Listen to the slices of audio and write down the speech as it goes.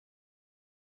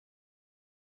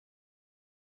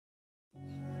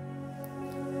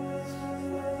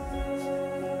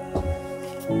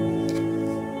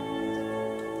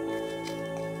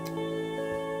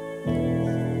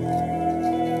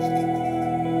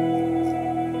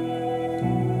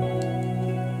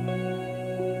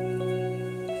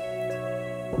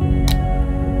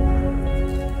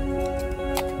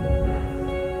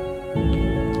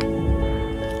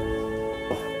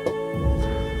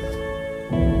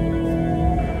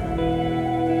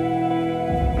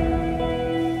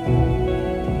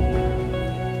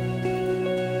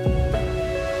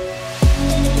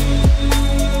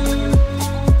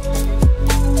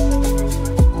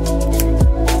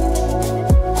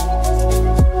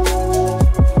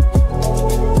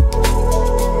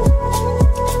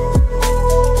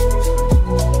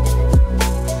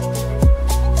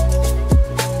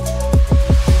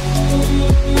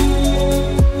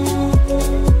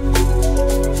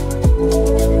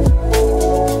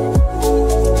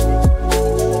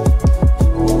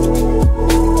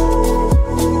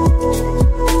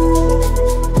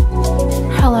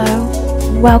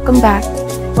Welcome back.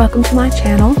 Welcome to my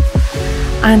channel.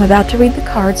 I'm about to read the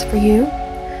cards for you.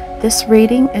 This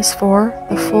reading is for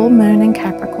the full moon in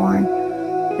Capricorn.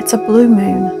 It's a blue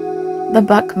moon, the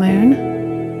buck moon.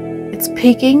 It's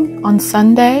peaking on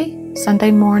Sunday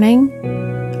morning,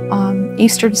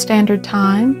 Eastern Standard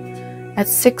Time at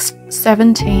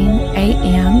 6:17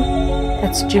 a.m.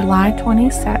 That's July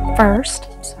 21st.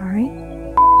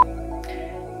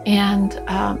 And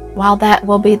while that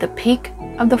will be the peak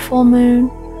of the full moon,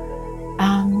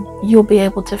 you'll be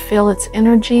able to feel its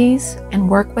energies and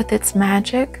work with its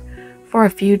magic for a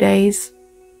few days.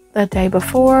 The day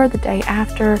before, the day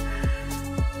after,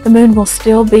 the moon will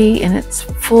still be in its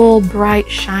full, bright,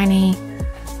 shiny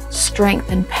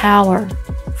strength and power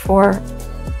for,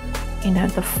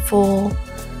 the full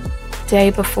day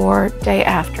before, day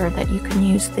after, that you can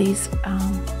use these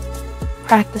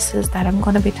practices that I'm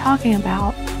going to be talking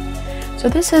about. So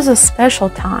this is a special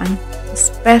time, a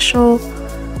special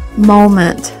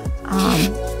moment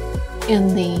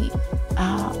in the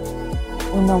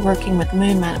when we're working with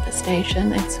moon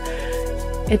manifestation.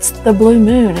 It's the blue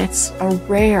moon. It's a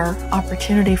rare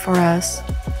opportunity for us,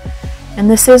 and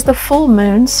this is the full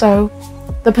moon. So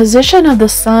the position of the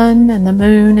sun and the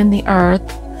moon and the earth,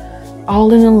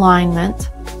 all in alignment.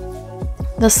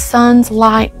 The sun's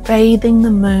light bathing the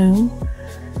moon,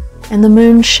 and the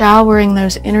moon showering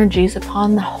those energies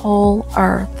upon the whole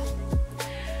earth.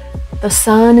 The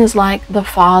sun is like the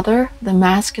father, the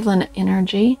masculine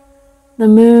energy. The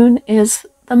moon is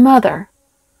the mother,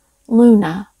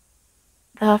 Luna,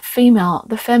 the female,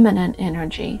 the feminine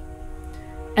energy.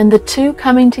 And the two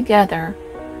coming together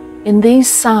in these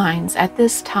signs at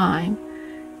this time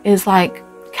is like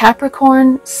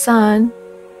Capricorn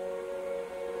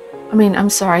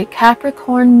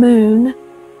moon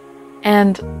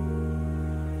and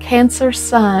Cancer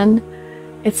sun.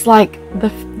 It's like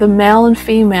the male and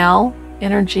female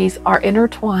energies are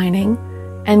intertwining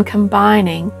and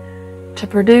combining to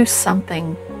produce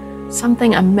something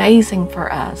amazing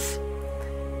for us.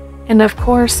 And of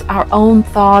course, our own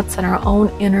thoughts and our own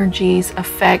energies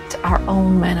affect our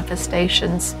own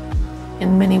manifestations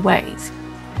in many ways.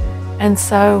 And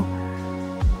so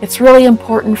it's really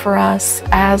important for us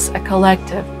as a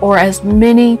collective, or as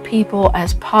many people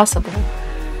as possible,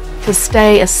 to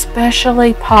stay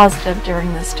especially positive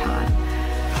during this time,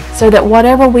 so that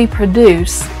whatever we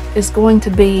produce is going to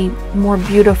be more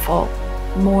beautiful,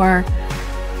 more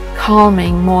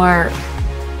calming, more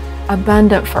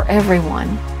abundant for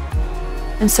everyone.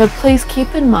 And so please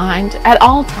keep in mind at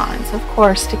all times, of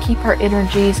course, to keep our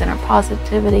energies and our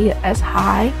positivity as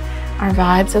high, our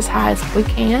vibes as high as we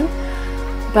can.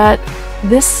 But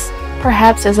this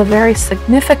perhaps is a very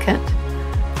significant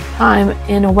time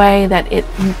in a way that it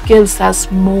gives us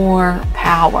more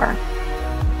power.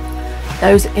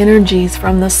 Those energies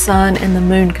from the sun and the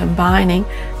moon combining,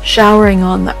 showering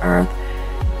on the earth,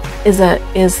 is a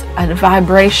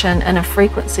vibration and a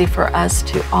frequency for us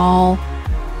to all,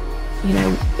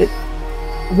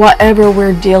 whatever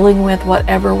we're dealing with,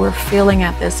 whatever we're feeling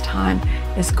at this time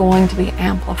is going to be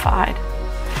amplified.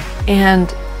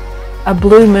 And a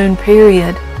blue moon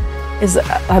period is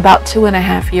about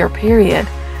 2.5 year period.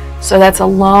 So that's a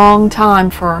long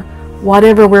time for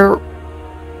whatever we're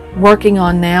working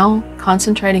on now,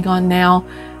 concentrating on now,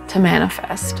 to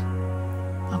manifest.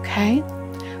 Okay?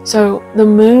 So the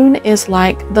moon is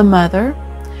like the mother,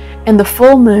 and the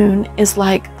full moon is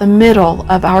like the middle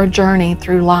of our journey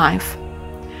through life.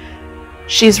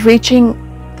 She's reaching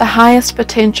the highest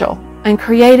potential and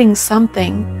creating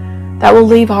something that will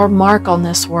leave our mark on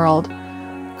this world,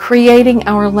 creating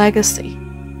our legacy.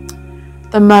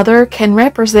 The mother can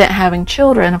represent having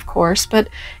children, of course, but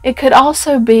it could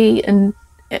also be, and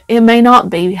it may not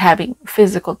be having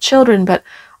physical children, but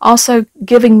also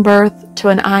giving birth to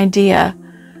an idea,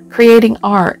 creating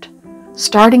art,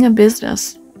 starting a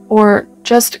business, or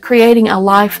just creating a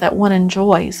life that one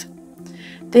enjoys.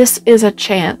 This is a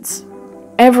chance.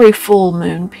 Every full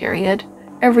moon period,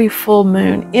 every full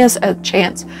moon is a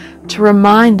chance to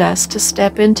remind us to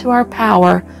step into our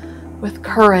power with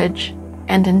courage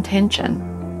and intention.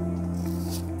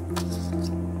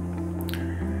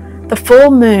 The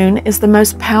full moon is the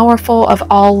most powerful of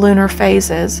all lunar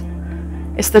phases.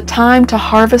 It's the time to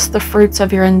harvest the fruits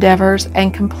of your endeavors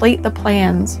and complete the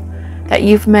plans that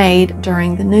you've made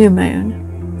during the new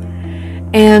moon.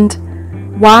 And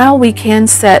while we can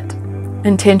set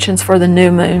intentions for the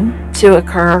new moon to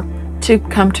occur, to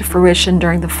come to fruition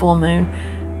during the full moon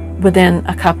within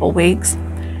a couple weeks,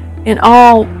 in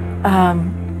all,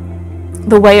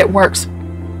 the way it works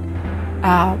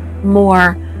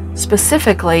more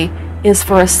specifically is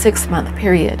for a 6-month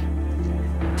period.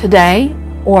 Today,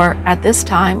 or at this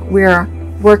time, we're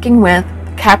working with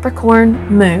Capricorn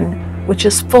Moon, which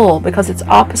is full because it's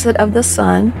opposite of the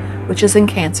Sun, which is in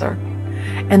Cancer.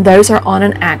 And those are on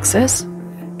an axis,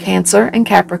 Cancer and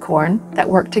Capricorn, that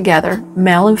work together,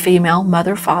 male and female,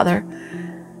 mother, father.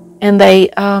 And they,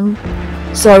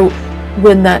 so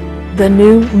when the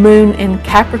new moon in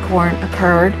Capricorn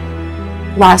occurred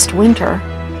last winter,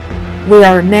 we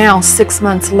are now 6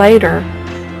 months later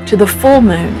to the full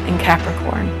moon in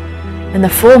Capricorn. And the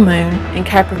full moon in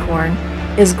Capricorn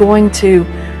is going to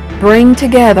bring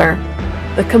together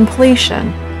the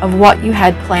completion of what you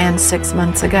had planned 6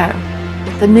 months ago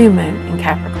with the new moon in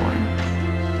Capricorn.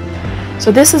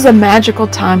 So this is a magical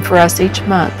time for us each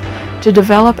month to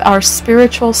develop our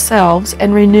spiritual selves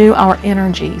and renew our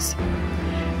energies.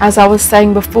 As I was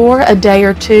saying before, a day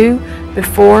or two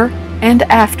before and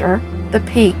after the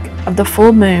peak of the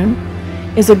full moon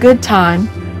is a good time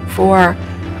for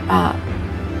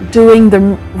doing the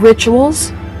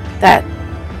rituals that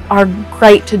are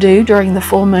great to do during the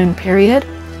full moon period.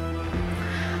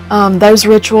 Those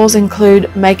rituals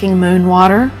include making moon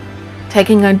water,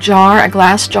 taking a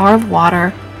glass jar of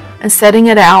water, and setting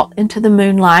it out into the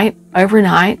moonlight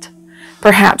overnight,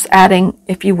 perhaps adding,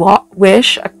 if you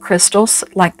wish, a crystal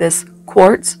like this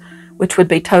quartz, which would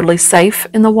be totally safe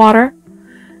in the water.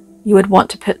 You would want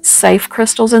to put safe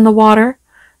crystals in the water.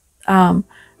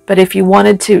 But if you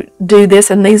wanted to do this,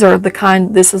 and this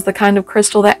is the kind of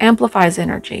crystal that amplifies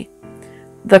energy,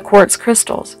 the quartz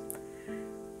crystals,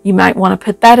 you might want to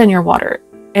put that in your water.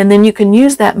 And then you can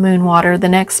use that moon water the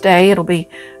next day. It'll be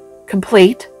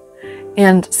complete.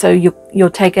 And so you'll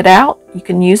take it out, you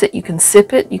can use it, you can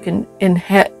sip it, you can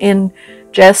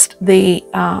ingest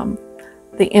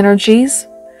the energies,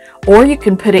 or you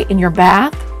can put it in your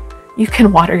bath. You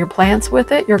can water your plants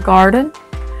with it, your garden.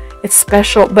 It's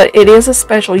special, but it is a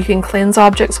special. You can cleanse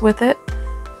objects with it.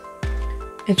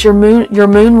 It's your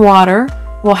moon water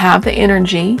will have the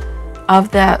energy of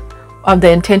the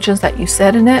intentions that you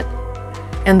set in it,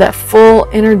 and that full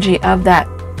energy of that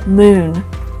moon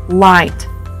light,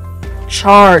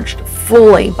 charged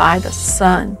fully by the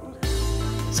sun.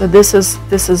 So this is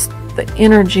the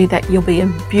energy that you'll be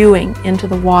imbuing into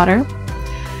the water.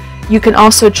 You can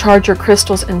also charge your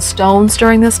crystals and stones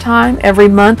during this time. Every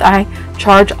month I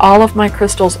charge all of my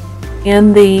crystals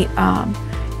in the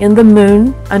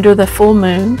moon, under the full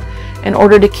moon, in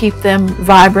order to keep them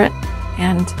vibrant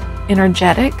and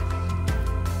energetic.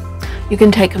 You can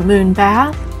take a moon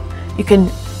bath. You can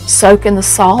soak in the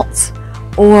salts,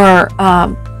 or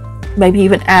maybe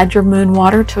even add your moon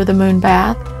water to the moon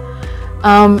bath.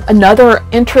 Another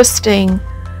interesting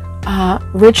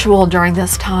ritual during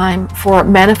this time for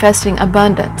manifesting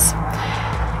abundance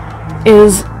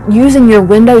is using your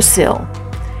windowsill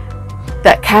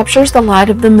that captures the light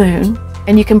of the moon,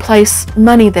 and you can place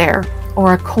money there,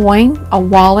 or a coin, a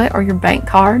wallet, or your bank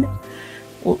card.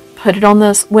 Put it on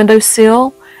this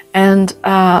windowsill and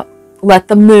let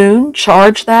the moon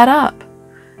charge that up.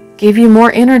 Give you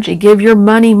more energy. Give your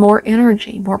money more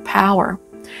energy, more power.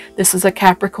 This is a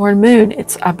Capricorn moon.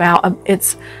 It's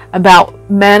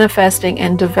about manifesting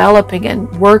and developing and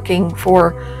working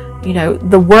for,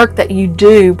 the work that you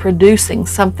do, producing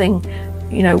something,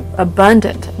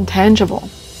 abundant and tangible.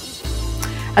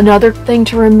 Another thing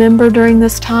to remember during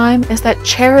this time is that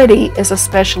charity is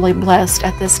especially blessed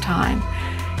at this time.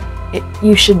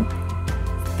 You should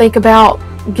think about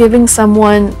giving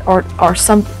someone or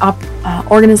some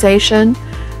organization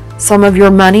some of your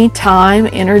money, time,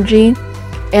 energy,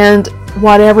 and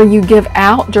whatever you give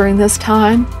out during this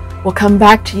time will come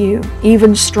back to you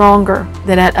even stronger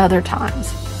than at other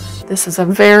times. This is a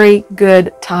very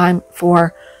good time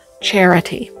for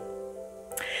charity.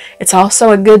 It's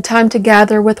also a good time to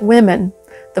gather with women.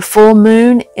 The full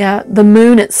moon, the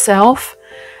moon itself,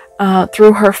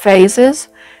 through her phases,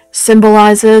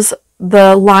 symbolizes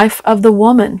the life of the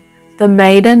woman. The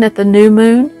maiden at the new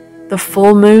moon, the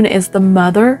full moon is the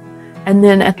mother, and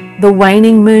then at the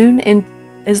waning moon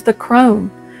is the crone,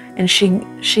 and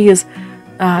she is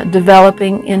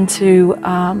developing into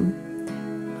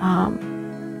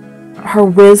her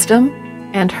wisdom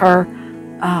and her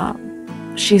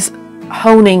she's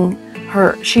honing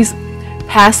her, she's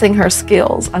passing her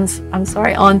skills, I'm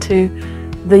sorry, onto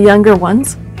the younger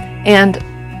ones, and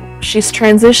she's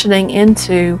transitioning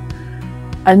into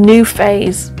a new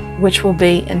phase, which will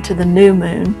be into the new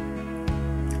moon,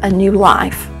 a new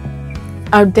life,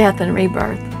 our death and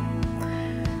rebirth.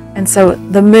 And so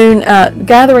the moon,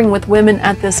 gathering with women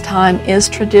at this time is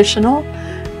traditional,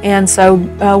 and so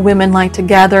women like to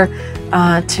gather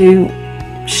to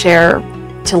share,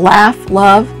 to laugh,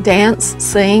 love, dance,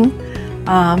 sing,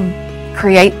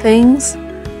 create things,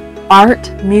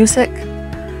 art, music.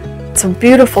 It's a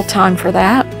beautiful time for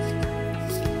that.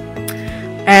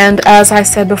 And as I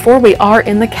said before, we are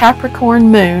in the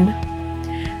Capricorn Moon.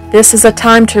 This is a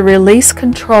time to release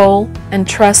control and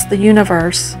trust the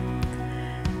universe.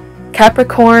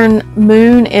 Capricorn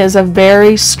Moon is a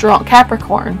very strong,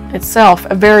 Capricorn itself,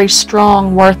 a very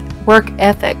strong work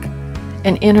ethic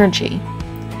and energy.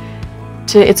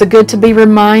 It's good to be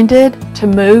reminded to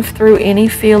move through any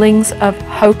feelings of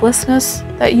hopelessness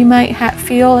that you might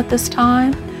feel at this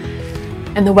time.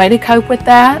 And the way to cope with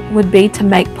that would be to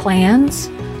make plans.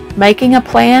 Making a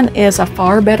plan is a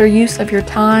far better use of your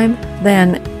time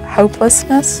than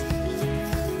hopelessness.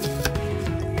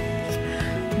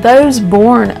 Those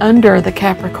born under the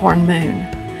Capricorn Moon,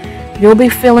 you'll be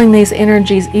feeling these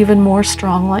energies even more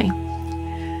strongly.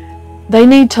 They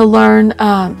need to learn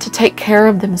to take care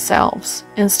of themselves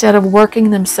instead of working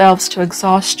themselves to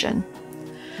exhaustion.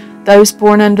 Those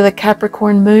born under the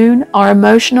Capricorn Moon are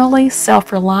emotionally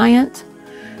self-reliant.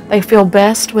 They feel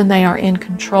best when they are in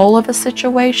control of a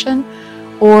situation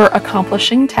or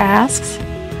accomplishing tasks.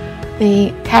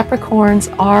 The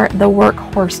Capricorns are the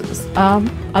workhorses of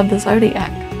the zodiac.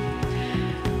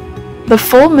 The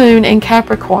full moon in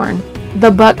Capricorn, the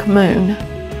buck moon.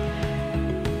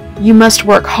 You must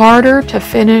work harder to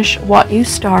finish what you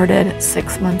started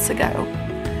 6 months ago.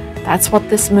 That's what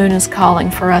this moon is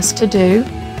calling for us to do.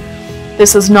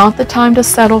 This is not the time to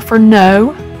settle for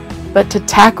no, but to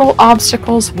tackle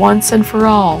obstacles once and for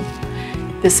all.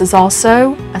 This is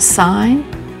also a sign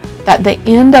that the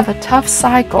end of a tough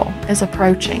cycle is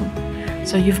approaching.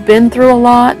 So you've been through a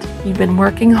lot, you've been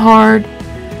working hard,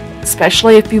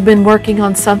 especially if you've been working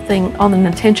on something, on an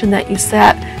intention that you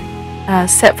set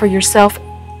for yourself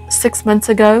 6 months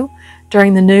ago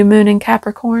during the new moon in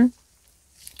Capricorn.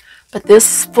 But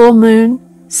this full moon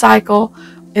cycle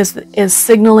is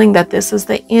signaling that this is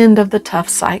the end of the tough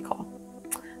cycle.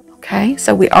 Okay,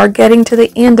 so we are getting to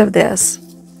the end of this.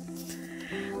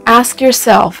 Ask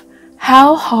yourself,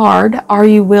 how hard are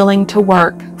you willing to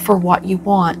work for what you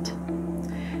want?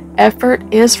 Effort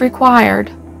is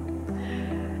required.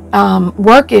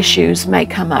 Work issues may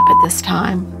come up at this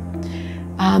time.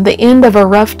 The end of a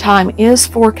rough time is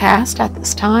forecast at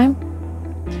this time.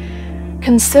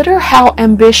 Consider how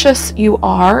ambitious you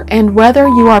are and whether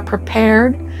you are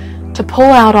prepared to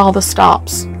pull out all the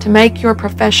stops to make your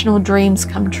professional dreams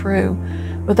come true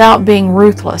without being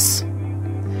ruthless.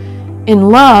 In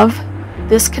love,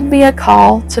 this can be a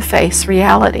call to face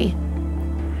reality.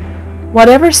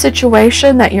 Whatever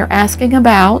situation that you're asking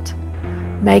about,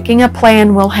 making a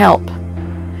plan will help.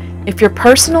 If your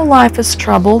personal life is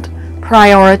troubled,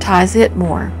 prioritize it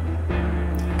more.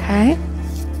 Okay?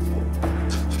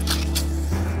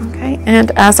 Okay,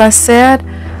 and as I said,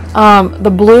 the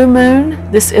blue moon,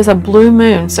 this is a blue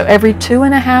moon. So every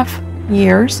 2.5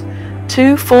 years,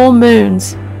 2 full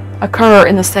moons occur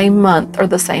in the same month or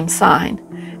the same sign.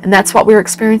 And that's what we're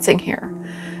experiencing here.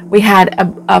 We had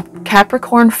a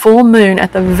Capricorn full moon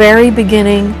at the very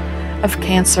beginning of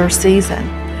Cancer season.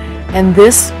 And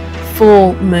this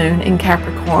full moon in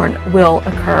Capricorn will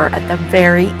occur at the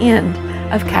very end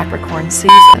of Capricorn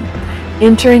season,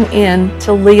 entering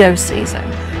into Leo season,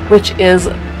 which is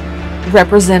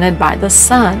represented by the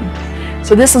sun.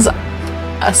 So this is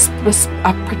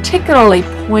a particularly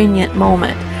poignant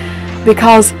moment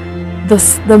because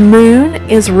the moon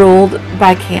is ruled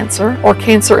by Cancer, or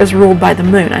Cancer is ruled by the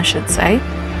moon, I should say,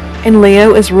 and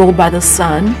Leo is ruled by the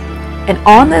sun. And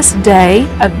on this day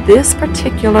of this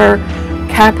particular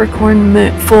Capricorn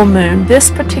moon, full moon, this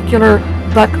particular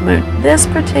buck moon, this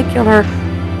particular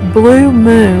blue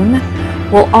moon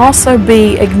will also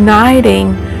be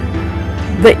igniting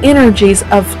the energies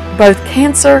of both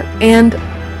Cancer and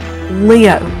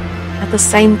Leo at the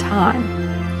same time.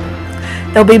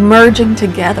 They'll be merging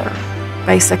together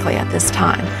basically at this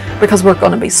time because we're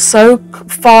going to be so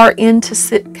far into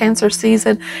Cancer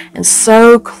season and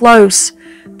so close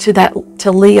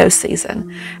to Leo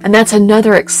season. And that's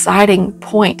another exciting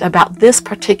point about this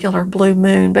particular blue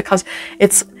moon because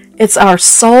it's our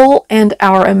soul and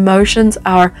our emotions,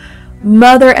 our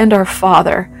mother and our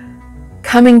father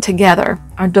coming together,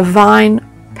 our divine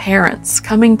parents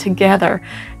coming together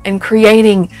and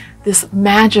creating this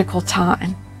magical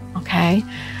time. Okay,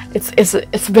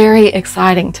 it's very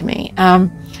exciting to me.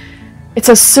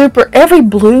 Every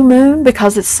blue moon,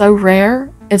 because it's so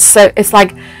rare, it's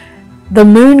like the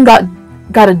moon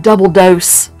got a double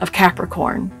dose of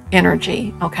Capricorn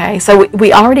energy. Okay, so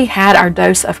we already had our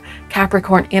dose of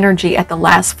Capricorn energy at the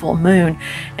last full moon,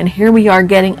 and here we are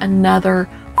getting another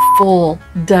full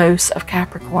dose of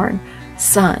Capricorn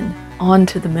sun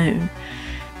onto the moon.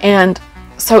 And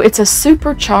so it's a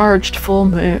supercharged full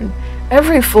moon.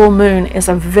 Every full moon is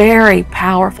a very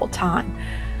powerful time,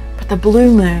 but the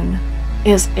blue moon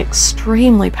is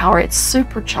extremely powerful. It's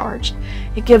supercharged.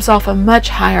 It gives off a much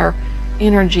higher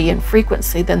energy and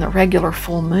frequency than the regular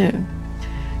full moon.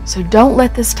 So don't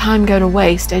let this time go to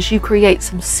waste as you create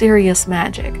some serious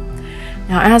magic.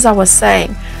 Now, as I was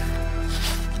saying,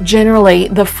 generally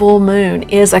the full moon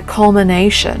is a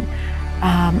culmination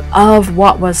of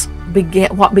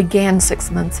what began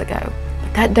 6 months ago.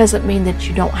 But that doesn't mean that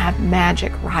you don't have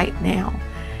magic right now.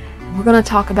 We're going to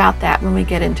talk about that when we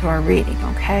get into our reading,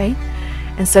 okay?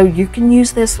 And so you can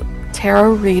use this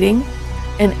tarot reading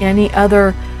and any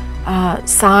other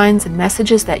signs and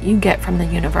messages that you get from the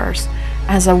universe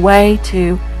as a way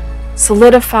to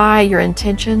solidify your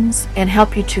intentions and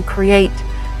help you to create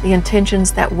the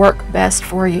intentions that work best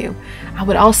for you. I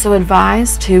would also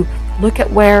advise to look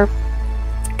at where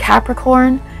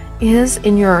Capricorn is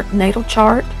in your natal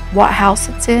chart, what house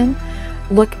it's in.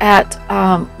 Look at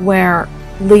where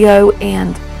Leo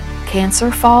and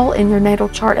Cancer fall in your natal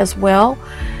chart as well.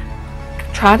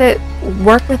 Try to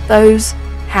work with those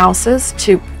houses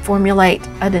to formulate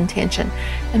an intention.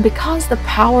 And because the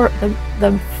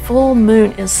full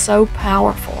moon is so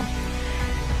powerful,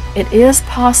 it is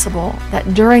possible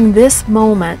that during this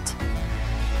moment,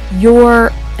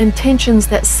 your intentions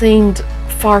that seemed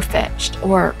far-fetched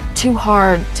or too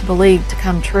hard to believe to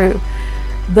come true,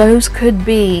 this could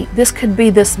be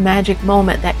this magic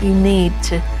moment that you need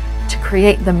to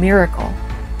create the miracle,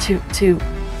 to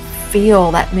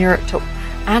feel that miracle, to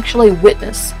actually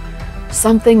witness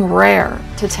something rare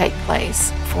to take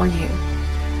place for you.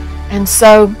 And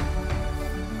so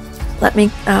let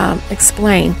me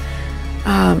explain.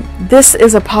 This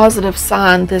is a positive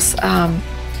sign. This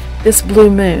blue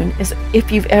moon is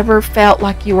if you've ever felt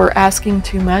like you were asking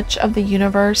too much of the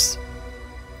universe.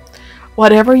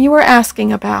 Whatever you are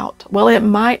asking about, well, it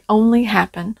might only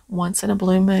happen once in a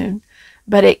blue moon,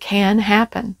 but it can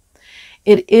happen.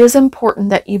 It is important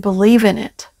that you believe in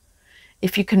it.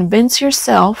 If you convince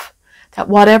yourself that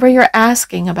whatever you're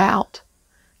asking about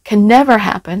can never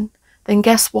happen, then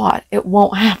guess what? It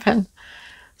won't happen.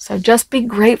 So just be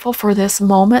grateful for this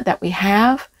moment that we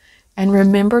have and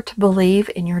remember to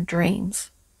believe in your dreams.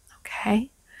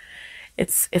 Okay?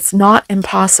 It's not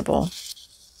impossible.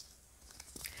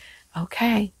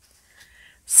 Okay.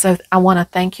 So I want to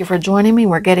thank you for joining me.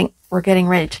 We're getting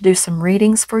ready to do some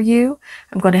readings for you.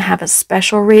 I'm going to have a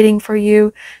special reading for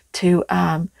you to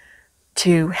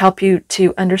help you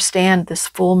to understand this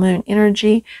full moon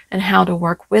energy and how to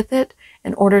work with it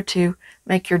in order to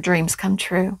make your dreams come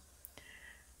true.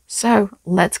 So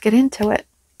let's get into it.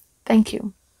 Thank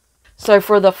you. So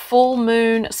for the full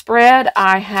moon spread,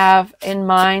 I have in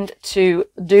mind to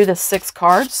do the 6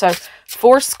 cards. So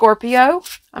for Scorpio,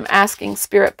 I'm asking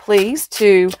Spirit, please,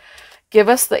 to give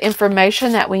us the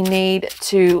information that we need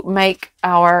to make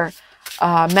our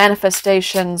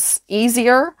manifestations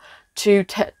easier, to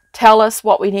tell us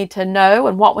what we need to know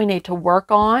and what we need to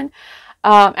work on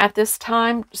at this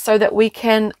time so that we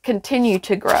can continue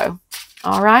to grow.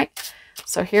 All right.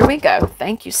 So here we go.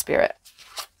 Thank you, Spirit.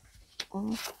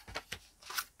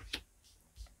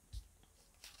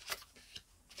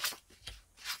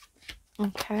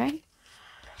 Okay.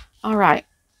 All right.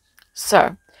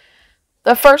 So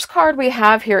the first card we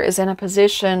have here is in a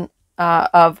position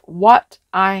of what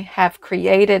I have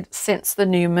created since the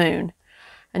new moon.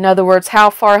 In other words, how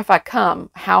far have I come?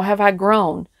 How have I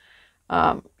grown?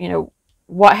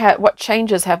 What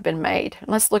changes have been made?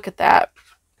 Let's look at that.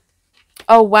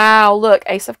 Oh, wow. Look,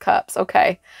 Ace of Cups.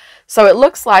 Okay. So it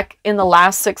looks like in the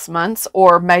last 6 months,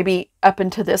 or maybe up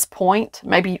until this point,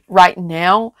 maybe right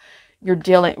now,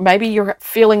 maybe you're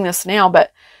feeling this now,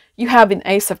 but you have an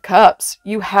Ace of Cups.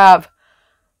 You have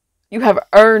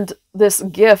earned this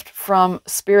gift from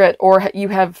Spirit, or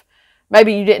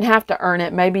maybe you didn't have to earn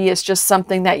it. Maybe it's just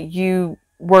something that you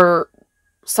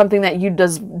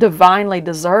divinely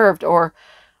deserved, or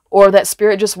that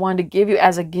Spirit just wanted to give you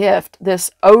as a gift,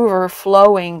 this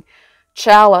overflowing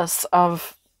chalice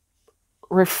of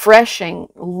refreshing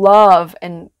love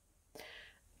and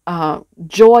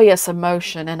joyous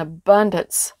emotion and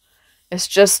abundance. It's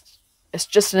just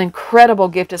an incredible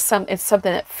gift. It's something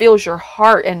that fills your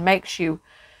heart and makes you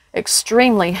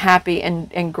extremely happy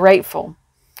and grateful.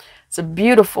 It's a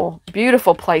beautiful,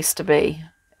 beautiful place to be.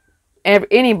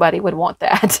 Anybody would want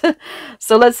that.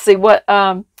 So let's see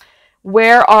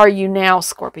where are you now,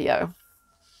 Scorpio?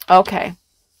 Okay.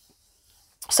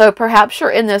 So perhaps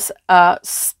you're in this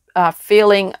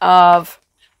feeling of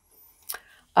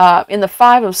in the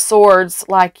 5 of Swords,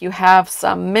 like you have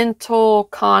some mental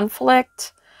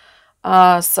conflict,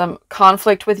 some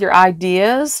conflict with your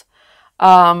ideas,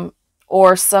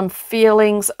 or some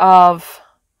feelings of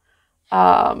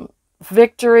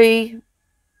victory,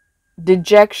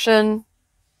 dejection,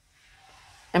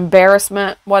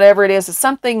 embarrassment, whatever it is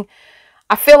something.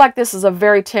 I feel like this is a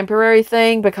very temporary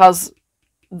thing, because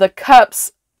the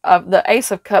cups of the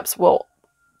Ace of Cups will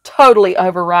totally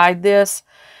override this.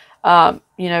 You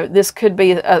know, this could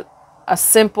be a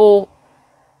simple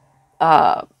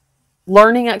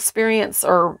learning experience,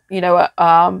 or, you know,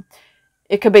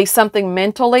 it could be something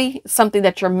mentally, something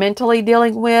that you're mentally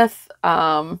dealing with.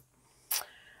 But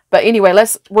anyway,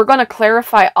 we're going to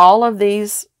clarify all of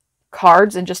these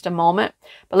cards in just a moment.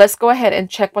 But let's go ahead and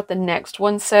check what the next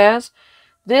one says.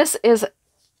 This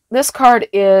card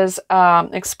is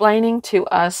explaining to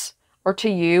us, or to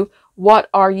you, what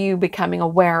are you becoming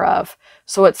aware of.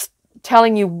 So it's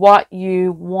telling you what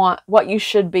you want, what you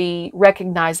should be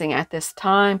recognizing at this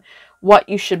time, what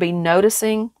you should be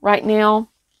noticing right now.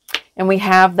 And we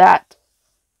have that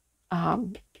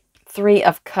Three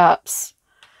of Cups.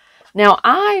 Now,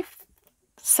 I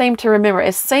seem to remember,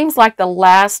 it seems like the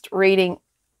last reading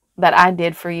that I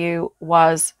did for you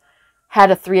had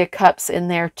a Three of Cups in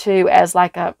there too, as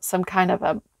like some kind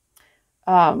of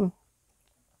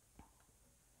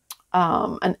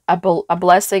a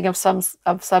blessing of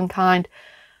some kind.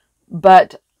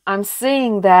 But I'm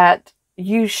seeing that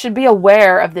you should be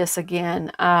aware of this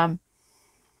again.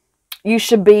 You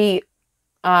should be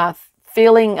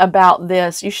feeling about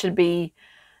this. You should be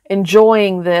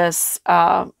enjoying this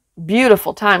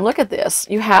beautiful time. Look at this.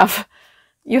 You've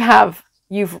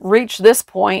reached this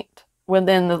point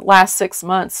within the last 6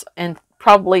 months, and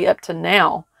probably up to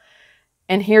now.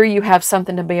 And here you have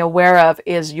something to be aware of,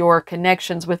 is your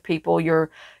connections with people, your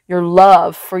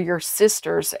love for your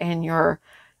sisters and your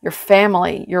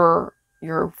family, your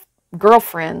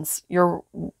girlfriends,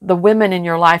 the women in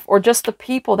your life, or just the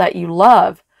people that you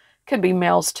love. Could be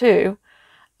males too.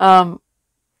 You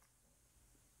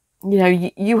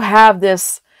know, you have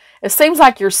this, it seems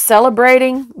like you're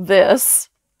celebrating this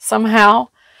somehow.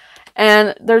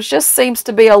 And there just seems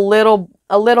to be a little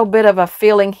bit of a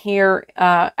feeling here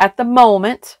at the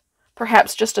moment,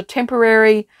 perhaps just a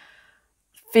temporary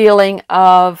feeling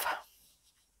of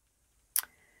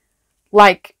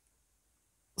like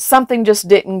something just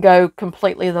didn't go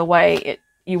completely the way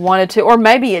you wanted to, or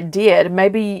maybe it did.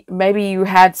 Maybe you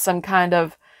had some kind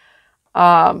of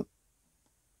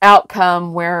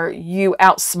outcome where you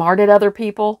outsmarted other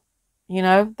people, you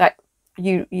know, that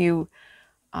you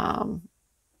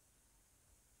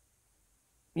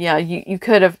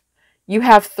could have, you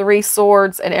have 3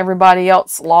 swords and everybody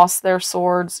else lost their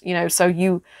swords, you know, so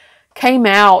you came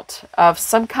out of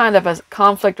some kind of a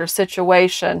conflict or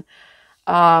situation,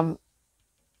 you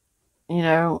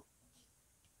know,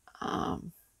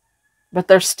 but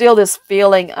there's still this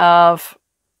feeling of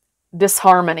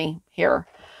disharmony here.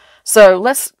 So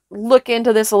let's look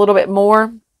into this a little bit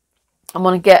more. I'm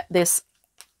going to get this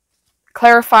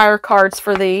clarifier cards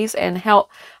for these, and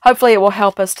hopefully it will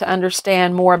help us to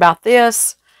understand more about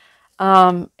this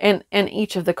and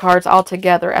each of the cards all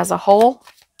together as a whole.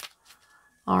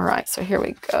 All right, so here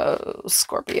we go.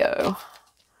 Scorpio.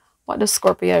 What does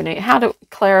Scorpio need? How to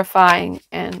clarify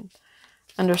and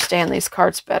understand these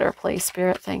cards better, please,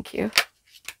 Spirit. Thank you.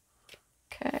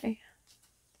 Okay.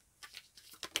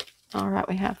 All right,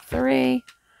 we have 3.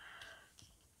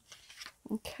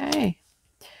 Okay.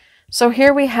 So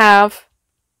here we have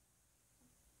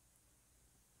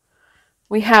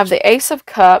the Ace of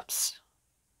Cups.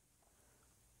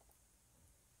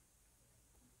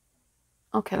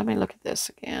 Okay, let me look at this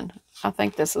again. I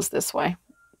think this is this way.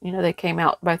 You know, they came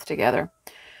out both together.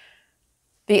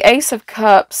 The Ace of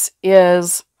Cups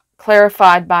is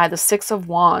clarified by the Six of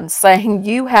Wands, saying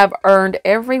you have earned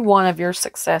every one of your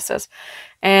successes.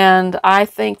 And I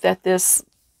think that this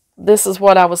is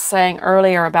what I was saying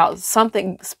earlier about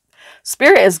something.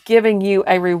 Spirit is giving you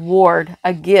a reward,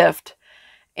 a gift.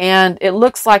 And it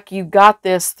looks like you got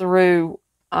this through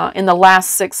in the last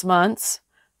 6 months.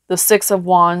 The Six of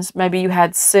Wands. Maybe you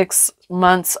had 6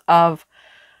 months of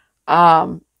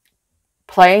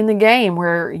playing the game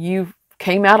where you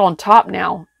came out on top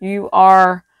now. You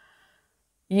are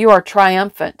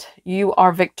triumphant. You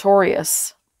are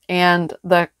victorious. And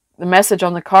the message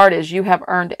on the card is you have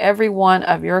earned every one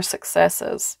of your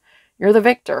successes. You're the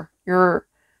victor.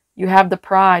 You have the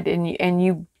pride, and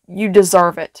you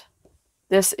deserve it.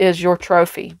 This is your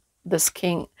trophy. This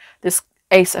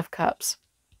Ace of Cups.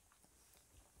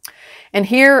 And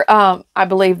here, I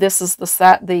believe this is this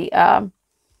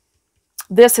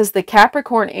is the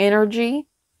Capricorn energy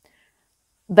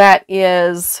that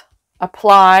is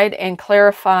applied and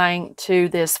clarifying to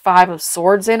this Five of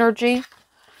Swords energy.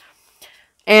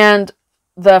 And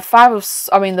the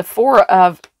Four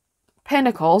of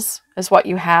Pentacles is what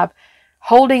you have.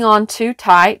 Holding on too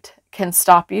tight can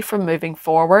stop you from moving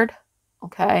forward.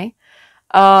 Okay.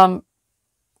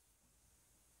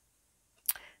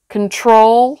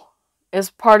 Control is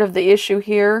part of the issue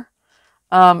here.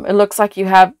 It looks like you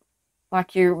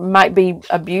might be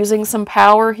abusing some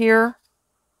power here,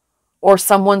 or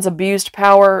someone's abused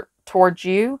power towards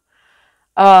you.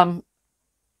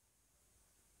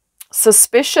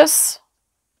 Suspicious,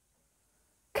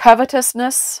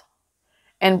 covetousness,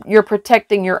 and you're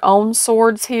protecting your own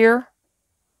swords here.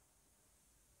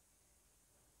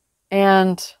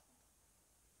 And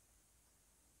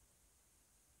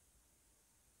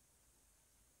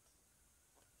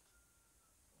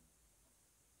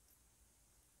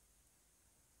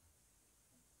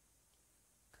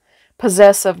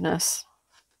possessiveness.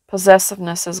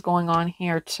 Possessiveness is going on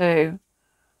here too.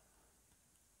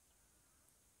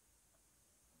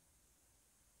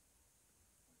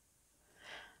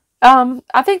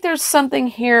 I think there's something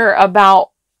here about,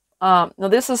 now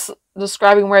this is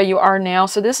describing where you are now,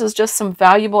 so this is just some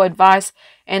valuable advice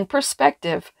and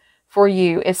perspective for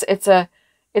you. It's a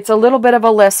little bit of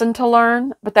a lesson to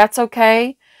learn, but that's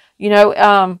okay. You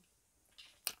know,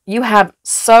 you have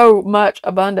so much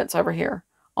abundance over here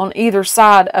on either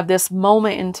side of this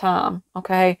moment in time,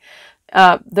 okay?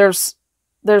 There's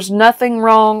nothing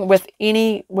wrong with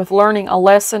learning a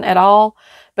lesson at all,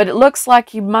 but it looks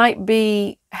like you might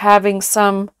be having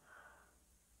some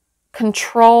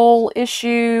control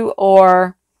issue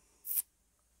or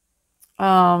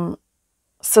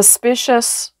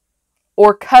suspicious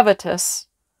or covetous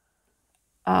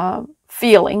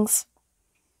feelings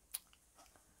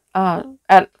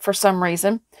for some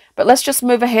reason. But let's just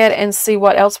move ahead and see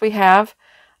what else we have.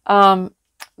 You're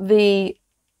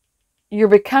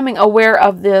becoming aware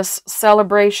of this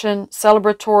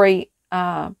celebratory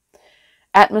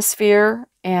atmosphere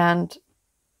and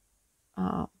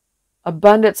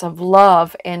abundance of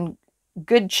love and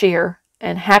good cheer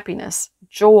and happiness,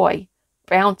 joy,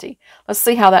 bounty. Let's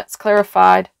see how that's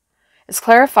clarified. It's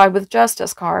clarified with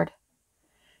Justice card.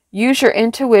 Use your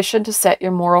intuition to set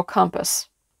your moral compass.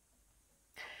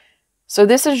 So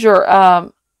this is your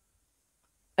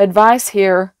advice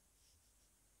here.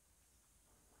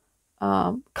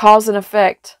 Cause and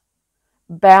effect,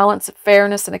 balance,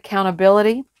 fairness, and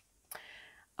accountability.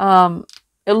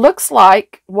 It looks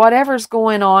like whatever's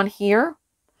going on here,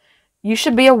 you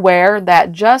should be aware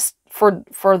that just for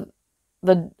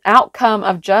the outcome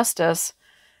of justice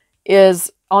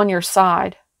is on your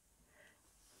side.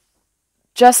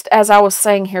 Just as I was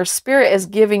saying here, Spirit is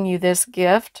giving you this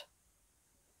gift.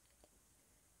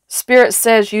 Spirit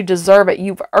says you deserve it.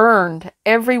 You've earned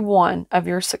every one of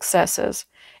your successes.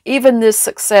 Even this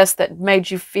success that made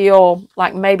you feel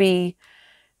like maybe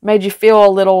made you feel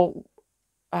a little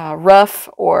rough,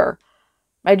 or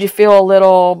made you feel a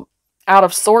little out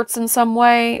of sorts in some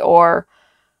way, or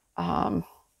it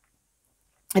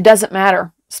doesn't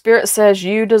matter. Spirit says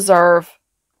you deserve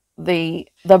the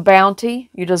bounty.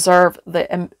 You deserve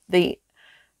the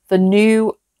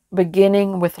new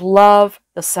beginning with love,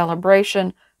 the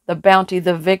celebration, the bounty,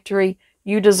 the victory.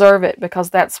 You deserve it because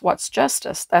that's what's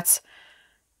justice. That's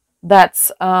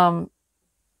the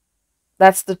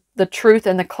truth,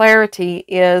 and the clarity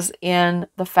is in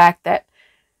the fact that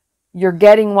you're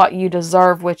getting what you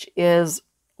deserve, which is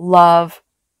love,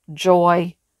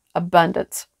 joy,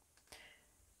 abundance,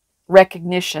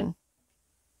 recognition.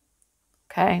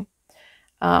 Okay?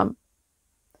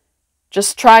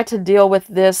 Just try to deal with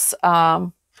this.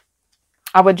 I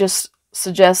would just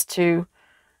suggest to,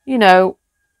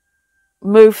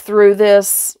 move through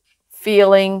this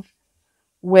feeling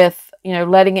with,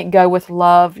 letting it go with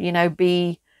love,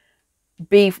 be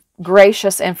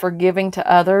gracious and forgiving to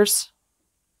others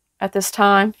at this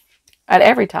time, at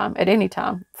every time, at any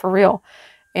time, for real.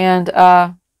 And,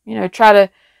 try to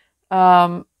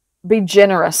be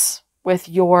generous with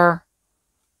your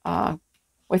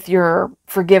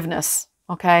forgiveness,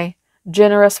 okay?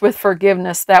 Generous with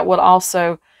forgiveness. That would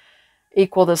also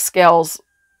equal the scales.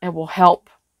 It will help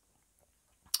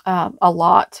a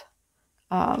lot.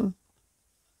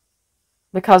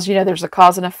 Because, there's a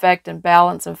cause and effect and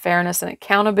balance and fairness and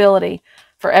accountability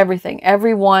for everything.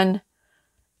 Anyone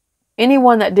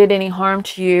that did any harm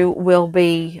to you will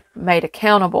be made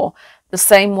accountable. The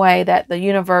same way that the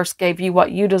universe gave you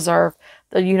what you deserve,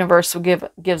 the universe will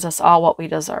gives us all what we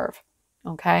deserve.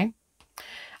 Okay?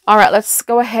 All right, let's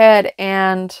go ahead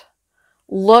and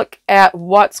look at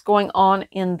what's going on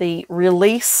in the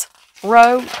release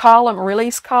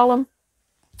column.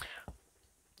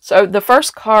 So the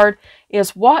first card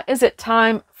is, what is it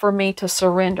time for me to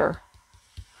surrender?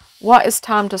 What is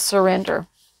time to surrender?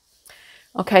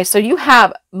 Okay, so you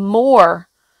have more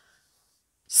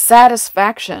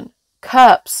satisfaction,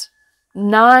 cups,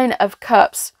 9 of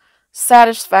cups,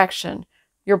 satisfaction,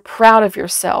 You're proud of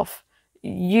yourself.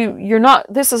 You're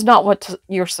not, this is not what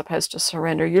you're supposed to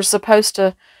surrender. You're supposed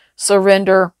to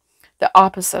surrender the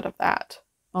opposite of that.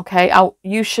 Okay?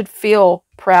 You should feel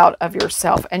proud of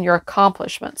yourself and your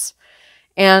accomplishments.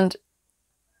 And,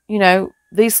 you know,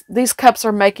 these cups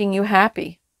are making you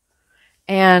happy.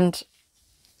 And,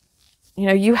 you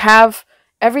know, you have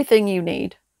everything you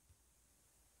need.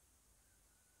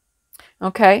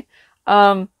 Okay?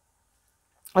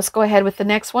 Let's go ahead with the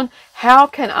next one. How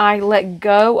can I let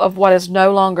go of what is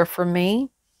no longer for me?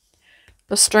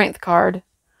 The Strength card.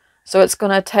 So it's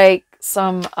going to take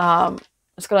some,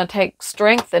 it's going to take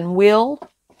strength and will,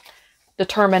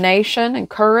 determination and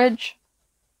courage,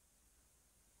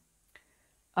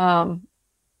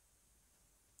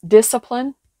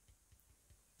 discipline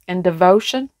and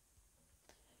devotion.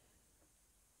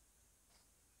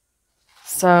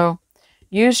 So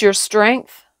use your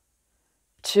strength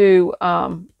to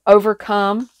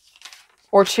overcome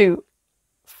or to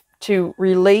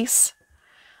release.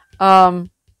 There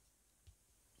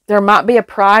might be a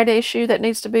pride issue that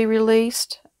needs to be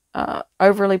released,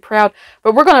 overly proud.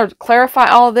 But we're going to clarify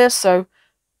all of this, so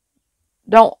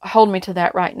don't hold me to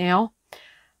that right now.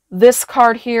 This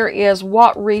card here is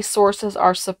what resources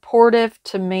are supportive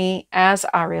to me as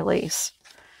I release.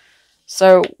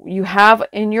 So you have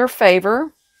in your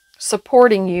favor,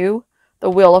 supporting you, the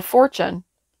Wheel of Fortune.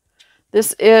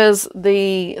 This is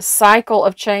the cycle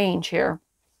of change here.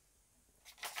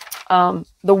 The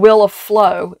wheel of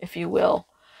flow, if you will.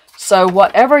 So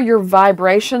whatever your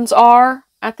vibrations are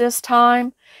at this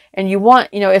time, and you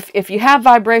want, you know, if you have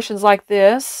vibrations like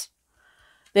this,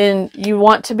 then you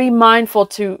want to be mindful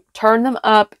to turn them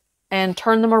up and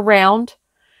turn them around.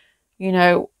 You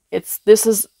know,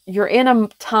 you're in a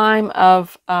time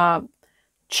of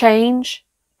change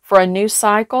for a new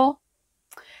cycle.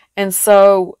 And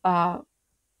so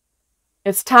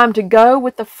it's time to go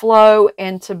with the flow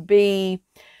and to be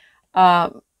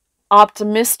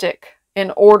optimistic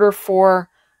in order for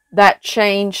that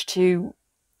change to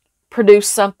produce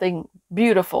something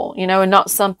beautiful, you know, and not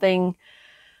something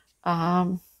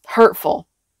hurtful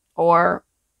or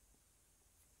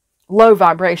low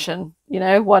vibration, you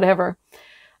know, whatever.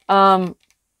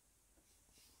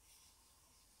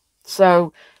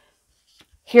 So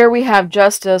here we have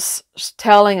justice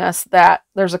telling us that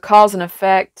there's a cause and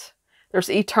effect. There's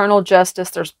eternal justice.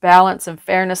 There's balance and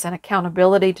fairness and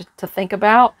accountability to think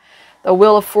about. The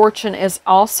Wheel of Fortune is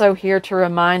also here to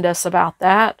remind us about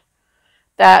that.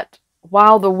 That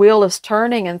while the wheel is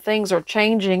turning and things are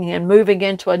changing and moving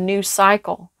into a new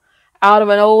cycle, out of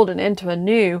an old and into a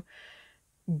new,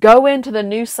 go into the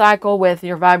new cycle with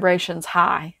your vibrations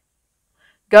high.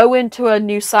 Go into a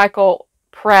new cycle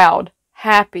proud,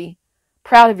 happy,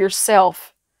 proud of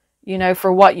yourself, you know,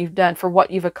 for what you've done, for what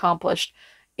you've accomplished.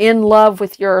 In love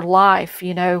with your life,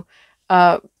 you know,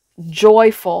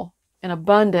 joyful and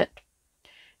abundant.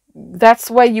 That's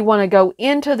the way you want to go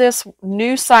into this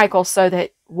new cycle, so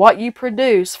that what you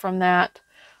produce from that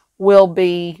will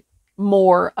be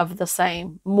more of the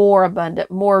same, more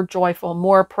abundant, more joyful,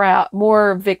 more proud,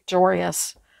 more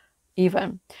victorious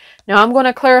even. Now I'm going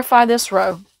to clarify this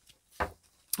row.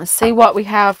 Let's see what we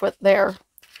have with there.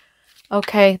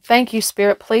 Okay, thank you,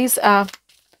 Spirit. Please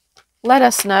let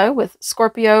us know with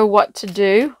Scorpio what to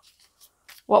do,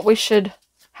 what we should,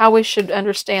 how we should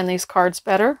understand these cards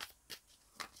better.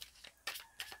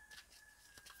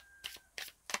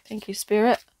 Thank you,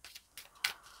 Spirit.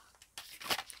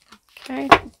 Okay,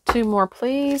 2 more,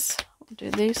 please.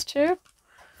 We'll do these 2.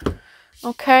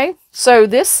 Okay, so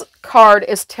this card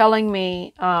is telling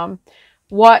me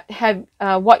what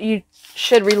you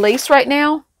should release right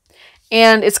now,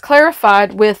 and it's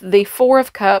clarified with the 4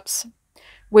 of Cups,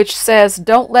 which says,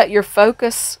 don't let your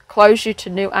focus close you to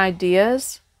new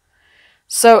ideas.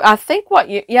 So I think what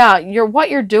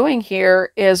you're doing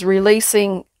here is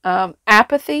releasing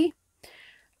apathy,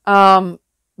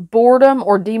 boredom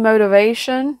or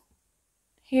demotivation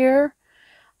here.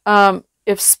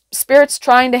 If Spirit's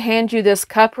trying to hand you this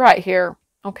cup right here,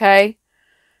 okay?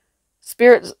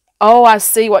 Spirit's, oh, I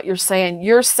see what you're saying.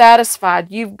 You're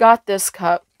satisfied. You've got this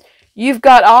cup. You've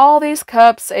got all these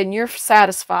cups and you're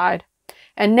satisfied.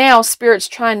 And now Spirit's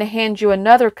trying to hand you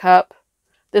another cup,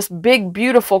 this big,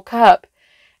 beautiful cup.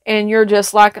 And you're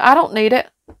just like, I don't need it.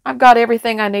 I've got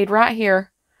everything I need right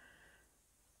here.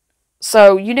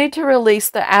 So you need to release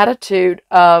the attitude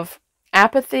of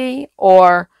apathy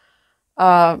or,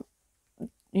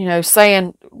 you know,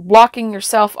 saying, blocking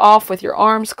yourself off with your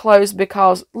arms closed,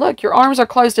 because, look, your arms are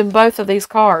closed in both of these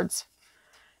cards.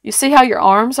 You see how your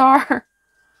arms are?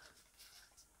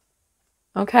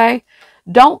 Okay?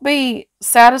 Don't be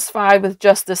satisfied with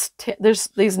just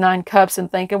these 9 cups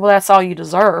and thinking, well, that's all you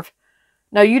deserve.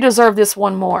 No, you deserve this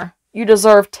one more. You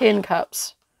deserve 10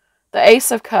 cups. The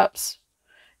Ace of Cups.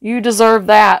 You deserve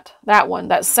that one.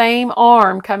 That same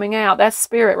arm coming out. That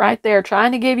spirit right there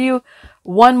trying to give you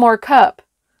one more cup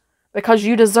because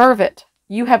you deserve it.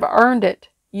 You have earned it.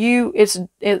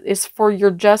 It's for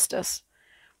your justice.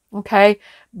 Okay?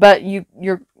 But you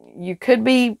could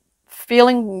be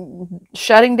feeling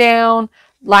shutting down,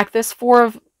 like this 4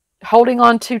 of holding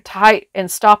on too tight and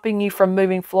stopping you from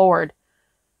moving forward.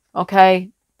 Okay?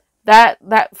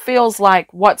 That feels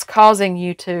like what's causing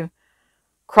you to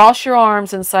cross your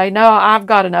arms and say, no, I've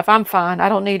got enough. I'm fine. I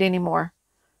don't need any more.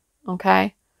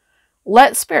 Okay?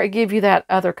 Let Spirit give you that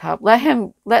other cup.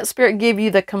 Let Spirit give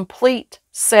you the complete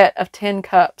set of 10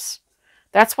 cups.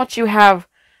 That's what you have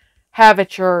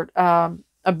at your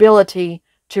ability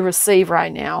to receive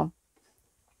right now.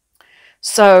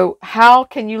 So how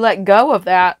can you let go of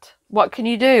that? What can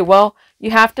you do? Well,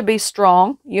 you have to be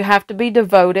strong. You have to be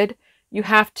devoted. You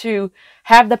have to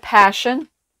have the passion,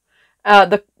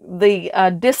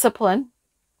 the discipline,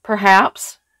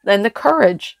 perhaps, and the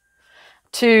courage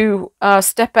to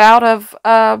step out of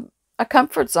a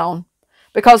comfort zone,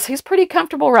 because he's pretty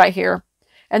comfortable right here,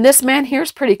 and this man here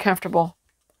is pretty comfortable.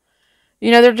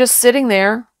 You know, they're just sitting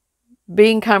there,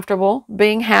 being comfortable,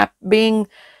 being happy,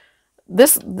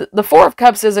 the 4 of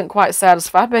Cups isn't quite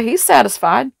satisfied, but he's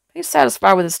satisfied. He's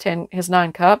satisfied with his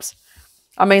 9 cups.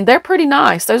 I mean, they're pretty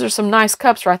nice. Those are some nice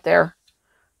cups right there.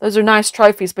 Those are nice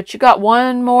trophies, but you got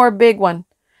one more big one.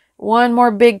 One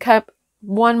more big cup,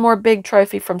 one more big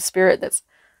trophy from Spirit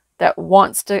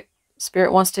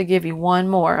Spirit wants to give you one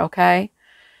more, okay?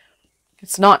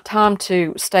 It's not time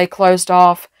to stay closed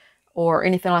off or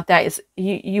anything like that.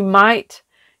 You might,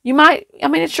 I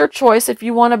mean, it's your choice if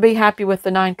you want to be happy with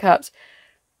the 9 cups.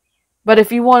 But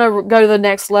if you want to go to the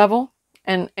next level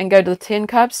and go to the 10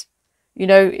 cups, you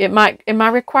know, it might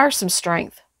require some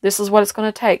strength. This is what it's going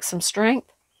to take. Some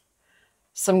strength,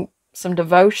 some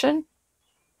devotion,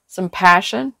 some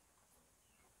passion,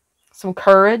 some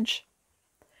courage,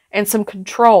 and some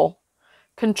control.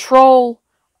 Control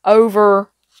over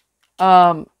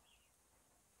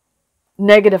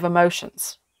negative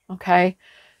emotions, okay?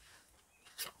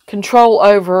 Control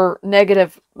over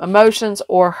negative emotions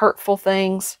or hurtful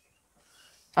things.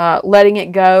 Letting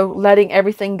it go. Letting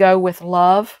everything go with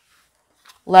love.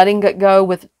 Letting it go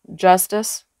with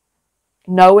justice.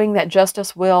 Knowing that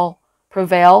justice will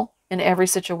prevail in every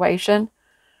situation.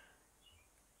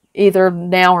 Either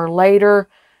now or later.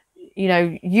 You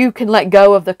know, you can let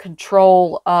go of the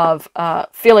control of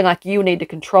feeling like you need to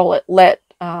control it.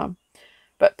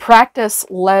 But practice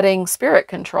letting Spirit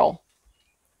control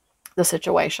the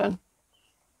situation.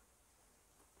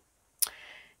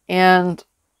 And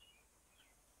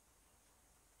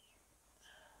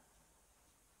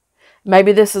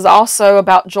maybe this is also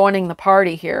about joining the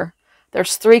party here.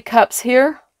 There's 3 cups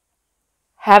here.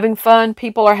 Having fun.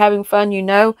 People are having fun, you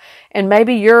know. And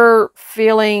maybe you're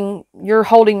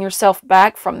holding yourself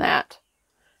back from that.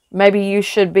 Maybe you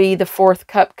should be the 4th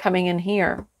cup coming in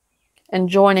here and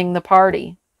joining the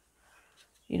party.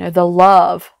 You know, the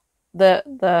love,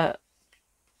 the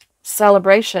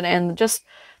celebration, and just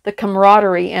the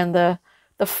camaraderie and the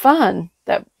fun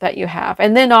that you have.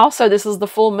 And then also, this is the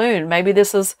full moon. Maybe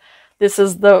this is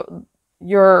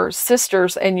your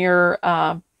sisters and your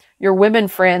women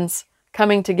friends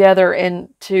coming together and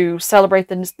to celebrate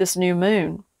this new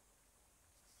moon.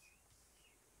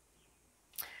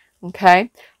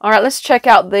 Okay. All right, let's check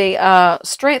out the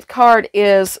Strength card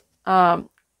is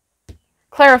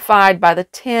clarified by the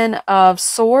 10 of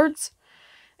Swords.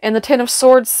 And the 10 of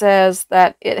Swords says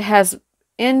that it has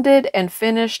ended and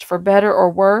finished for better or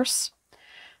worse.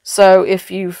 So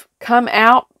if you've come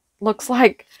out, looks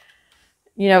like,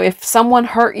 you know, if someone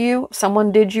hurt you,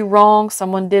 someone did you wrong,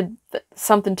 someone did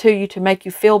something to you to make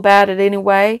you feel bad in any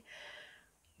way,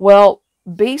 well,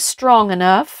 be strong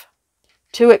enough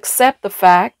to accept the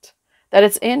fact that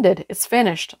it's ended, it's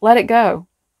finished. Let it go.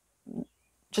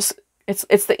 Just,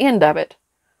 it's the end of it.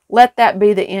 Let that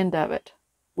be the end of it.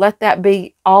 Let that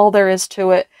be all there is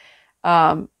to it.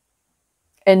 And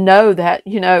know that,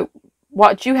 you know,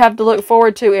 what you have to look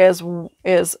forward to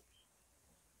is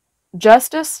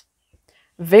justice,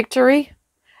 victory,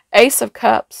 Ace of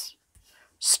Cups,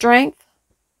 strength,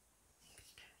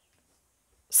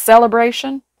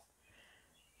 celebration.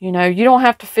 You know, you don't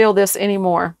have to feel this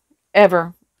anymore,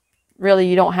 ever. Really,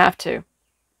 you don't have to.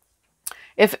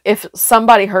 If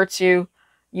somebody hurts you,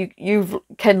 you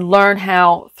can learn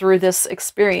how, through this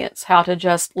experience, how to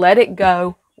just let it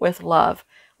go with love.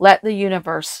 Let the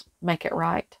universe make it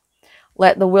right.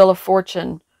 Let the wheel of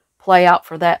fortune play out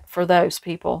for those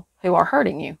people who are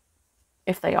hurting you,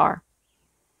 if they are.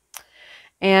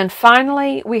 And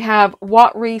finally, we have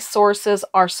what resources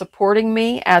are supporting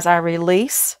me as I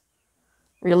release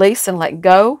and let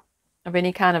go of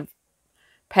any kind of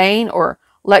pain, or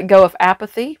let go of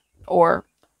apathy or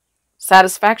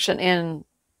satisfaction in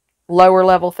lower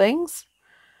level things.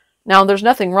 Now, there's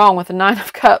nothing wrong with the Nine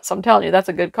of Cups. I'm telling you, that's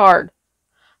a good card.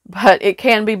 But it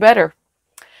can be better.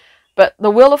 But the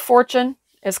Wheel of Fortune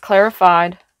is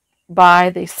clarified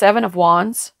by the Seven of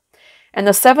Wands. And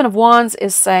the Seven of Wands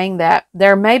is saying that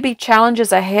there may be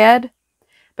challenges ahead,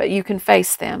 but you can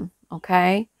face them,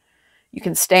 okay? You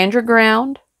can stand your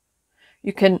ground.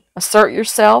 You can assert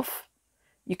yourself.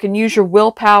 You can use your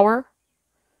willpower.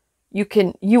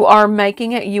 You are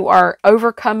making it. You are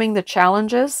overcoming the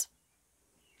challenges.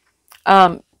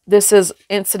 This is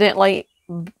incidentally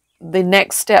the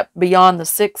next step beyond the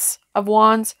Six of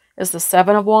Wands is the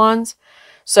Seven of Wands.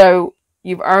 So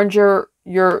you've earned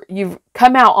you've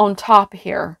come out on top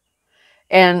here.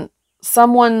 And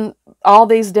someone, all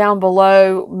these down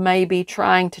below, may be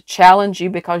trying to challenge you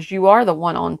because you are the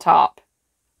one on top.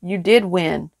 You did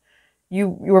win. You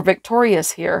were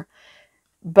victorious here.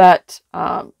 But,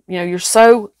 you're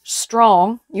so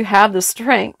strong. You have the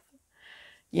strength,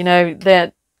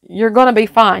 that you're going to be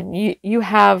fine. You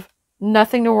have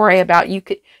nothing to worry about.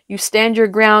 You stand your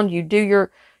ground. You do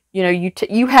your,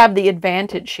 you have the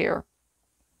advantage here.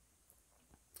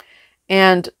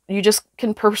 And you just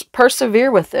can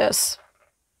persevere with this.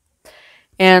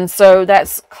 And so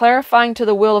that's clarifying to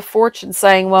the Wheel of Fortune,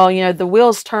 saying, well, the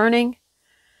wheel's turning.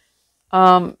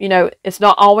 It's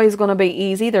not always going to be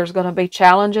easy. There's going to be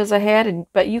challenges ahead,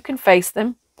 but you can face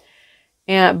them.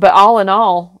 But all in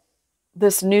all,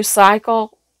 this new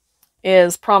cycle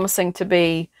is promising to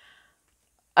be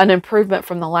an improvement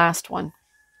from the last one.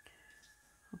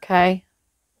 Okay.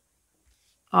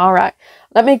 All right.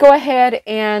 Let me go ahead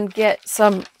and get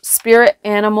some spirit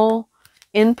animal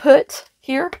input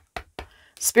here.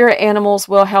 Spirit animals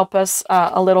will help us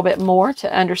a little bit more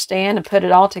to understand and put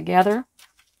it all together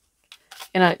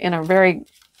in a very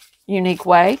unique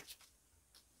way.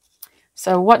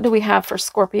 So what do we have for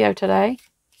Scorpio today?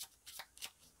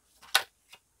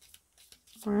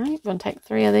 All right, I'm going to take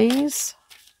 3 of these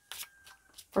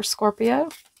for Scorpio.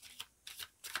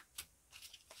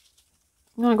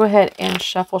 I'm going to go ahead and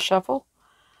shuffle.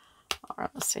 All right,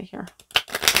 let's see here.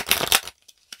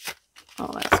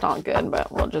 Oh, that's not good,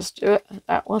 but we'll just do it.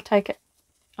 We'll take it.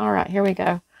 All right, here we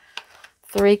go.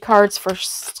 3 cards for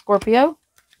Scorpio.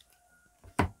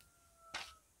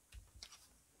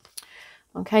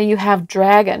 Okay, you have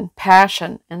Dragon,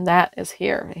 Passion, and that is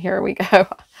here. Here we go.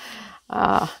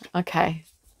 Okay.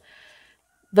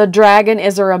 The Dragon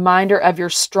is a reminder of your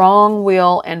strong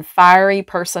will and fiery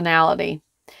personality.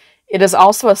 It is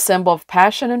also a symbol of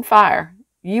passion and fire.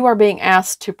 You are being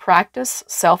asked to practice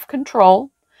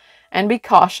self-control and be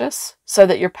cautious so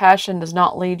that your passion does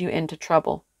not lead you into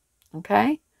trouble.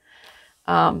 Okay?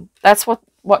 That's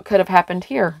what could have happened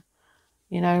here.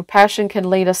 Passion can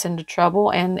lead us into trouble,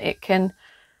 and it can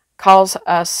cause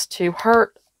us to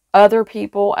hurt other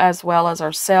people as well as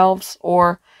ourselves,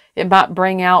 or it might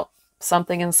bring out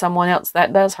something in someone else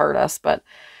that does hurt us. But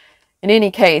in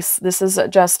any case, this is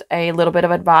just a little bit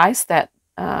of advice that,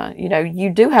 you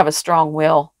do have a strong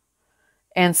will.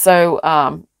 And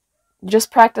so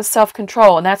just practice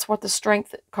self-control. And that's what the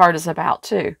Strength card is about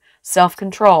too.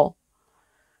 Self-control.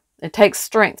 It takes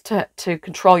strength to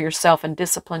control yourself and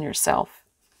discipline yourself.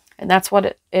 And that's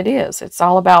what it is. It's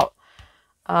all about,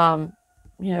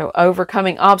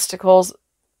 overcoming obstacles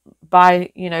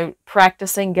by,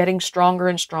 practicing, getting stronger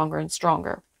and stronger and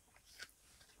stronger.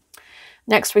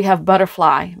 Next, we have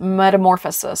Butterfly,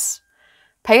 Metamorphosis.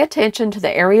 Pay attention to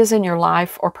the areas in your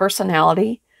life or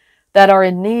personality that are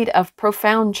in need of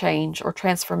profound change or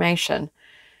transformation.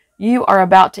 You are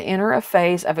about to enter a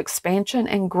phase of expansion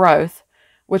and growth,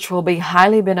 which will be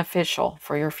highly beneficial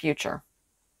for your future.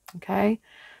 Okay,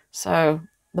 so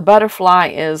the butterfly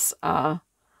is a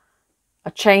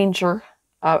changer,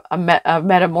 a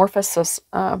metamorphosis.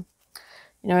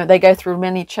 They go through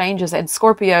many changes, and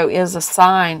Scorpio is the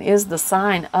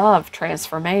sign of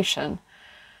transformation.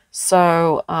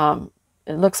 So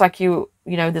it looks like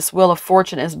this Wheel of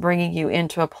Fortune is bringing you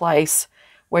into a place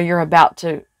where you're about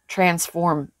to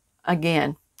transform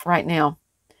again right now.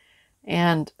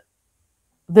 And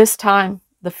this time,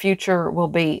 the future will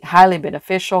be highly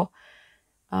beneficial,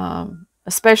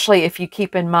 especially if you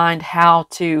keep in mind how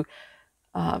to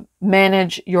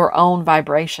manage your own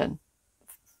vibration,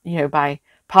 by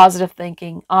positive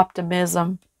thinking,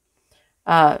 optimism,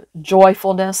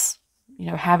 joyfulness,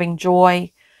 having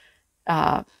joy,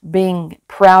 being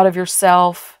proud of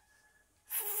yourself,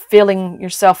 feeling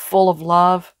yourself full of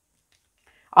love.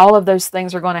 All of those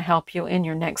things are going to help you in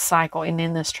your next cycle and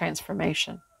in this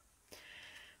transformation.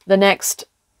 The next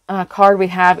card we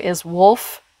have is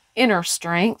Wolf, Inner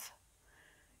Strength.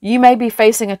 You may be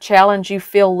facing a challenge you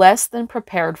feel less than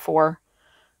prepared for.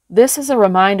 This is a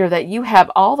reminder that you have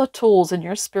all the tools in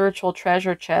your spiritual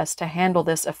treasure chest to handle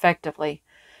this effectively.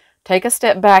 Take a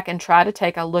step back and try to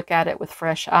take a look at it with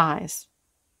fresh eyes.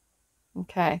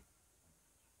 Okay.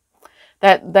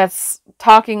 That's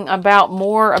talking about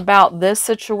more about this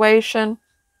situation.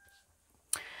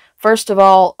 First of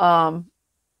all,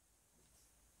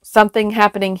 something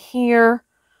happening here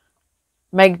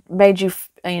made you,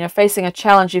 facing a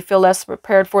challenge you feel less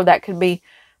prepared for. That could be,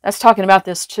 that's talking about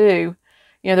this too.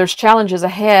 There's challenges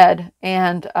ahead,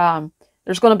 and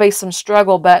there's going to be some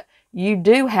struggle, but you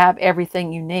do have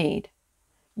everything you need.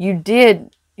 You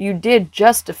did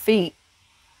just defeat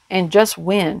and just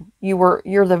win.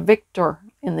 You're the victor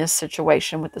in this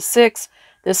situation with the 6.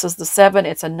 This is the 7.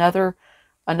 It's another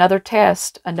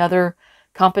test, another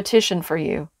competition for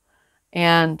you.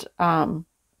 And,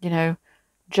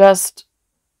 just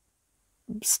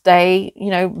stay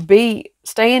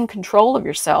in control of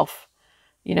yourself.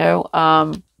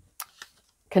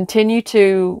 Continue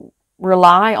to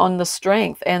rely on the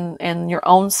strength and your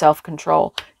own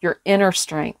self-control, your inner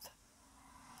strength.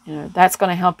 That's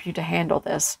going to help you to handle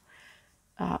this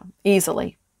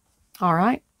easily. All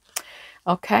right.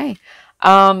 Okay.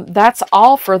 That's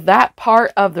all for that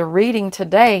part of the reading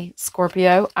today,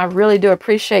 Scorpio. I really do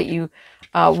appreciate you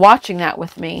watching that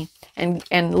with me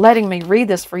and letting me read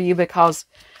this for you, because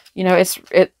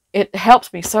it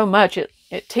helps me so much.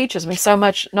 It teaches me so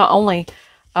much, not only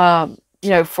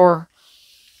for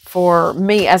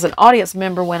me as an audience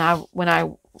member when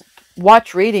I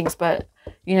watch readings, but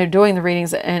doing the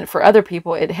readings, and for other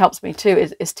people it helps me too.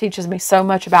 It teaches me so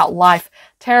much about life.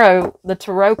 The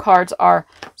tarot cards are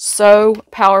so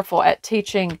powerful at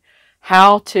teaching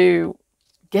how to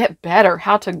get better,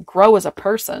 how to grow as a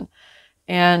person,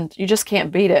 and you just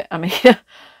can't beat it. I mean,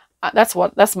 that's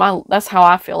how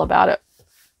I feel about it.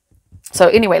 So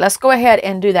anyway, let's go ahead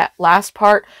and do that last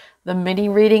part, the mini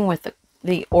reading with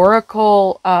the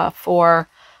oracle for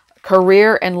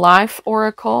career and life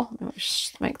oracle. Let me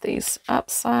just make these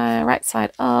right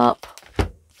side up.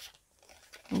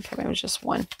 Okay, maybe just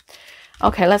one.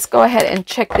 Okay, let's go ahead and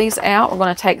check these out. We're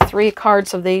going to take 3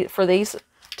 cards for these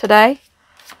today.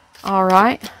 All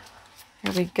right,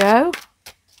 here we go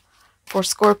for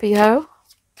Scorpio.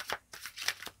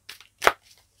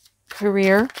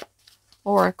 Career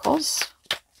oracles.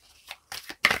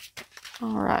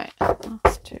 All right,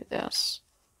 let's do this.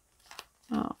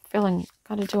 Oh, feeling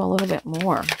got to do a little bit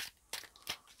more.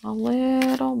 A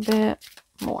little bit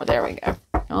more. There we go.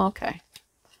 Okay.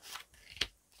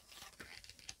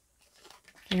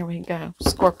 Here we go.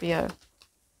 Scorpio.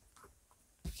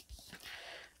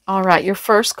 All right. Your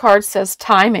first card says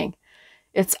timing.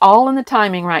 It's all in the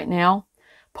timing right now.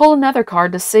 Pull another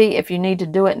card to see if you need to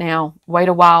do it now, wait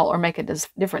a while, or make a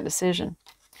different decision.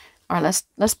 All right.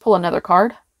 Let's pull another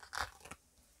card.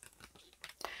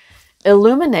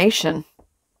 Illumination.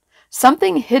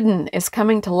 Something hidden is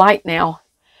coming to light now.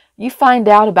 You find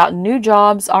out about new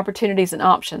jobs, opportunities, and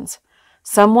options.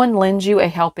 Someone lends you a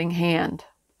helping hand.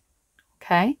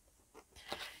 Okay.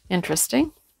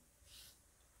 Interesting.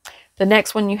 The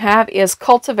next one you have is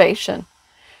cultivation.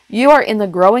 You are in the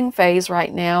growing phase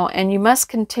right now, and you must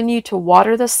continue to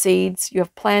water the seeds you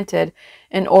have planted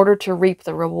in order to reap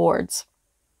the rewards.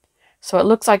 So it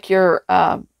looks like you're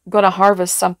going to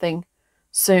harvest something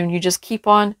soon. You just keep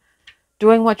on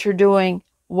doing what you're doing,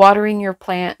 watering your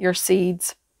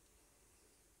seeds,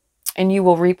 and you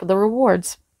will reap the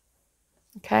rewards.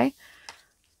 Okay?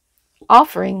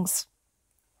 Offerings.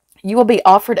 You will be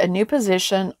offered a new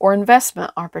position or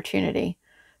investment opportunity.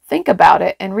 Think about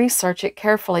it and research it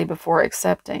carefully before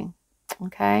accepting.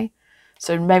 Okay?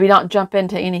 So maybe don't jump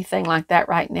into anything like that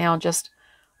right now. Just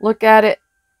look at it,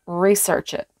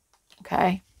 research it.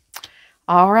 Okay?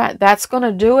 All right, that's going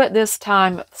to do it this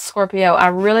time, Scorpio. I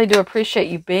really do appreciate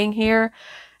you being here.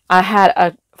 I had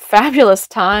a fabulous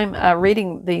time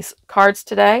reading these cards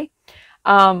today.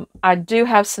 I do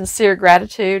have sincere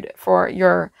gratitude for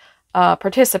your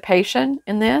participation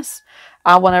in this.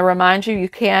 I want to remind you, you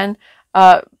can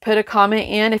put a comment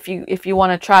in if you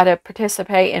want to try to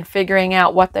participate in figuring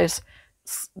out what those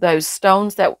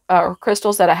stones that or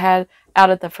crystals that I had out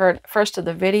at the first of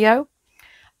the video.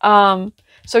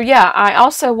 So yeah, I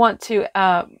also want to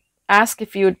ask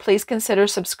if you would please consider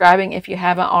subscribing if you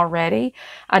haven't already.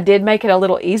 I did make it a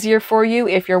little easier for you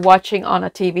if you're watching on a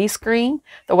TV screen,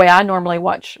 the way I normally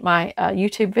watch my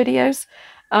YouTube videos.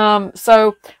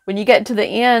 So when you get to the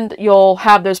end, you'll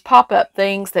have those pop-up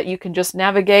things that you can just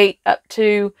navigate up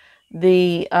to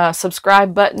the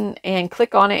subscribe button and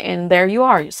click on it, and there you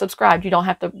are. You're subscribed. You don't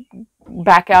have to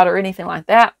back out or anything like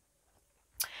that.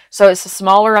 So it's a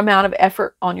smaller amount of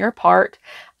effort on your part.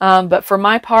 But for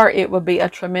my part, it would be a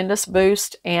tremendous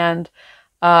boost, and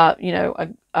you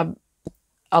know,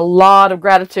 a lot of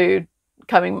gratitude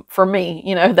coming from me,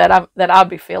 you know, that I'll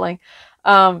be feeling.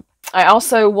 I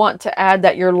also want to add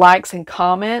that your likes and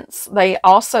comments, they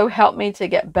also help me to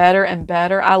get better and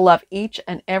better. I love each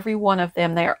and every one of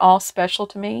them. They are all special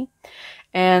to me.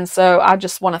 And so I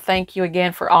just want to thank you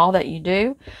again for all that you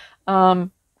do.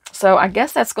 So I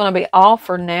guess that's going to be all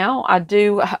for now. I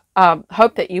do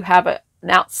hope that you have an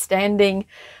outstanding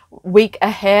week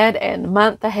ahead and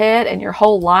month ahead and your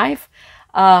whole life.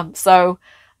 So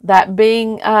that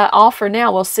being all for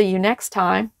now, we'll see you next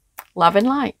time. Love and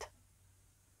light.